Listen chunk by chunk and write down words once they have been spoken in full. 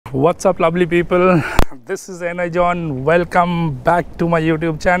What's up, lovely people? This is nijohn. Welcome back to my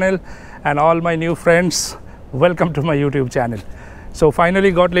YouTube channel, and all my new friends, welcome to my YouTube channel. So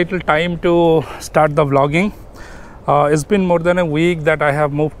finally got little time to start the vlogging. It's been more than a week that I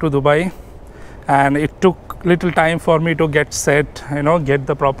have moved to Dubai, and it took little time for me to get set, get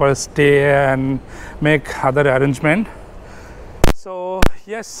the proper stay and make other arrangement. So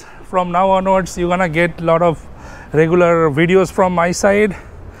yes, from now onwards you're gonna get a lot of regular videos from my side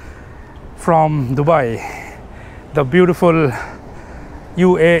from Dubai, the beautiful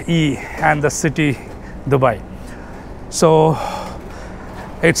UAE and the city Dubai. So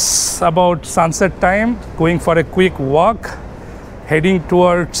it's about sunset time, going for a quick walk, heading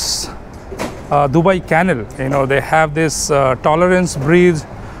towards Dubai Canal. They have this tolerance bridge,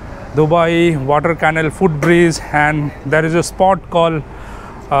 Dubai water canal footbridge, and there is a spot called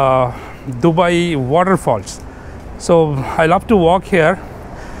Dubai waterfalls. So I love to walk here.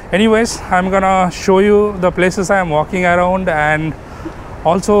 Anyways, I'm gonna show you the places I am walking around, and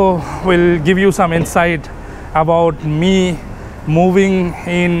also will give you some insight about me moving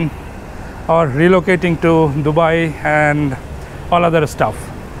in or relocating to Dubai and all other stuff.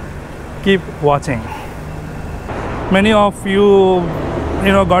 Keep watching. Many of you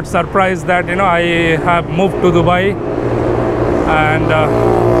got surprised that I have moved to Dubai, and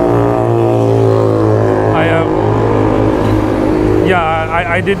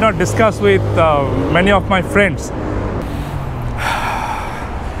I did not discuss with many of my friends.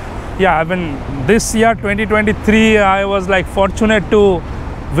 Yeah, this year 2023 I was like fortunate to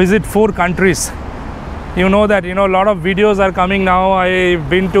visit 4 countries. You know that a lot of videos are coming now. I've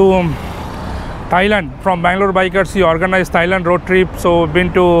been to Thailand. From Bangalore Bikers, we organized Thailand road trip, so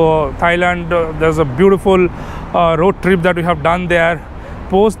been to Thailand. There's a beautiful road trip that we have done there.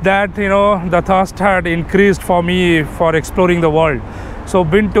 Post that, the thirst had increased for me for exploring the world. So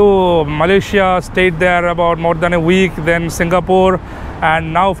been to Malaysia, stayed there about more than a week, then Singapore,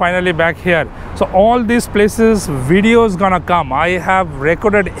 and now finally back here. So all these places, videos gonna come. I have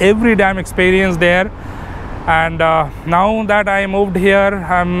recorded every damn experience there, and now that I moved here,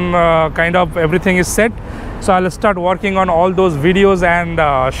 I'm kind of everything is set. So I'll start working on all those videos and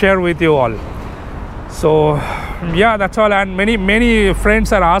share with you all. So yeah, that's all. And many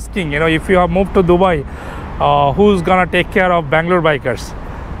friends are asking, if you have moved to Dubai, who's gonna take care of Bangalore Bikers?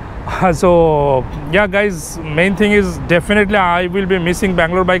 So yeah guys, main thing is definitely I will be missing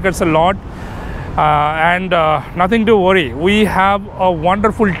Bangalore Bikers a lot, and nothing to worry. We have a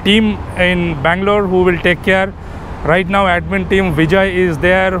wonderful team in Bangalore who will take care. Right now admin team Vijay is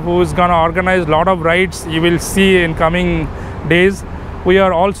there, who is gonna organize a lot of rides. You will see in coming days. We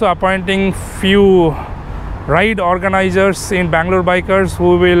are also appointing few ride organizers in Bangalore Bikers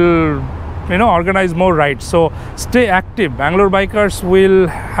who will organize more rides. So stay active. Bangalore Bikers will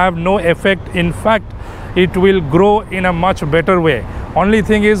have no effect. In fact, it will grow in a much better way. Only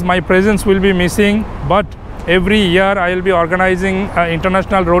thing is my presence will be missing, but every year I will be organizing an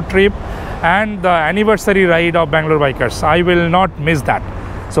international road trip and the anniversary ride of Bangalore Bikers. I will not miss that.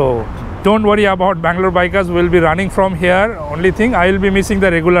 So don't worry about Bangalore Bikers. Will be running from here. Only thing, I will be missing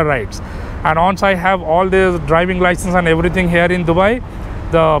the regular rides. And once I have all the driving license and everything here in Dubai,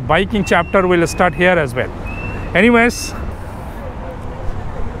 the biking chapter will start here as well. Anyways,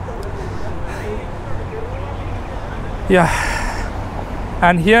 yeah,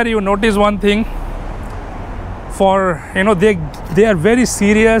 and here you notice one thing. For they are very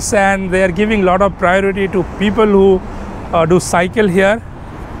serious, and they are giving a lot of priority to people who do cycle here.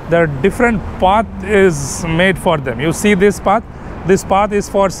 The different path is made for them. You see this path? This path is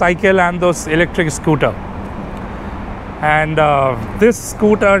for cycle and those electric scooter. And these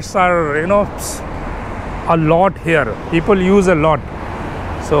scooters are a lot here. People use a lot.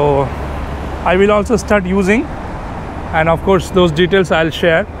 So I will also start using, and of course those details I'll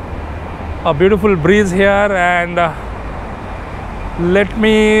share. A beautiful breeze here, and let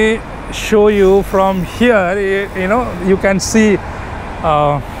me show you from here. You can see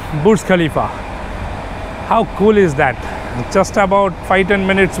Burj Khalifa. How cool is that? Just about 5-10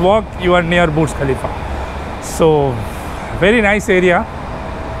 minutes walk, you are near Burj Khalifa. So very nice area.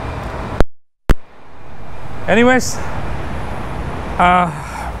 Anyways,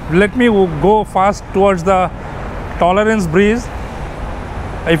 let me go fast towards the tolerance bridge.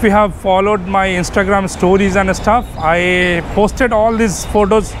 If you have followed my Instagram stories and stuff, I posted all these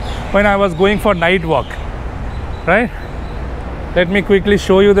photos when I was going for night walk, right? Let me quickly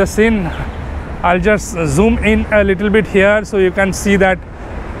show you the scene. I'll just zoom in a little bit here so you can see that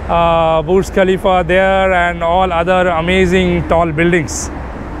Burj Khalifa there and all other amazing tall buildings.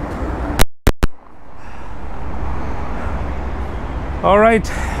 All right,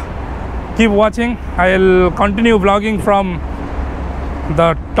 Keep watching. I'll continue vlogging from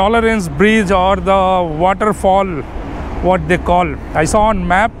the Tolerance Bridge or the waterfall, what they call. I saw on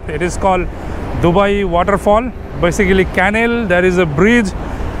map, it is called Dubai waterfall. Basically canal, there is a bridge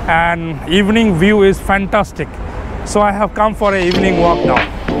and evening view is fantastic. So I have come for an evening walk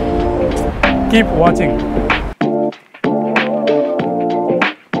now. Keep watching.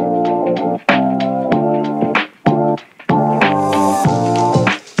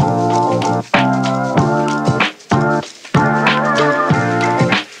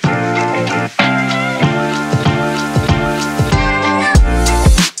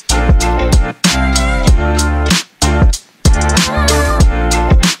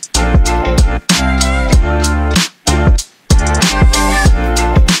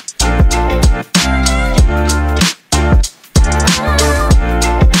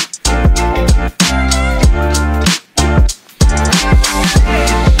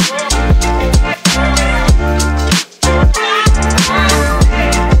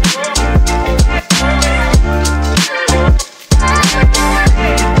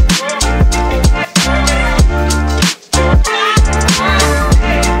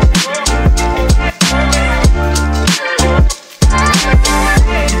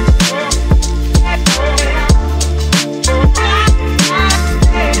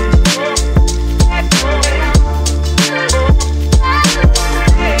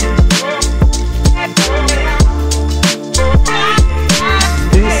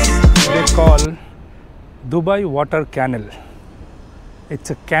 Dubai water canal. It's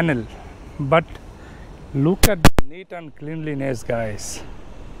a canal, but look at the neat and cleanliness, guys.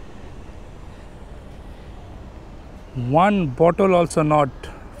 One bottle also not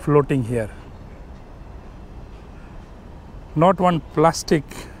floating here. Not one plastic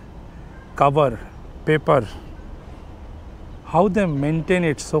cover, paper. How they maintain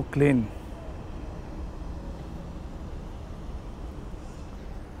it so clean.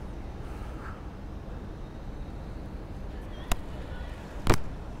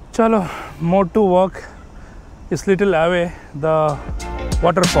 Chalo, more to walk. It's little away, the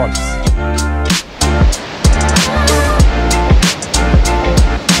waterfalls.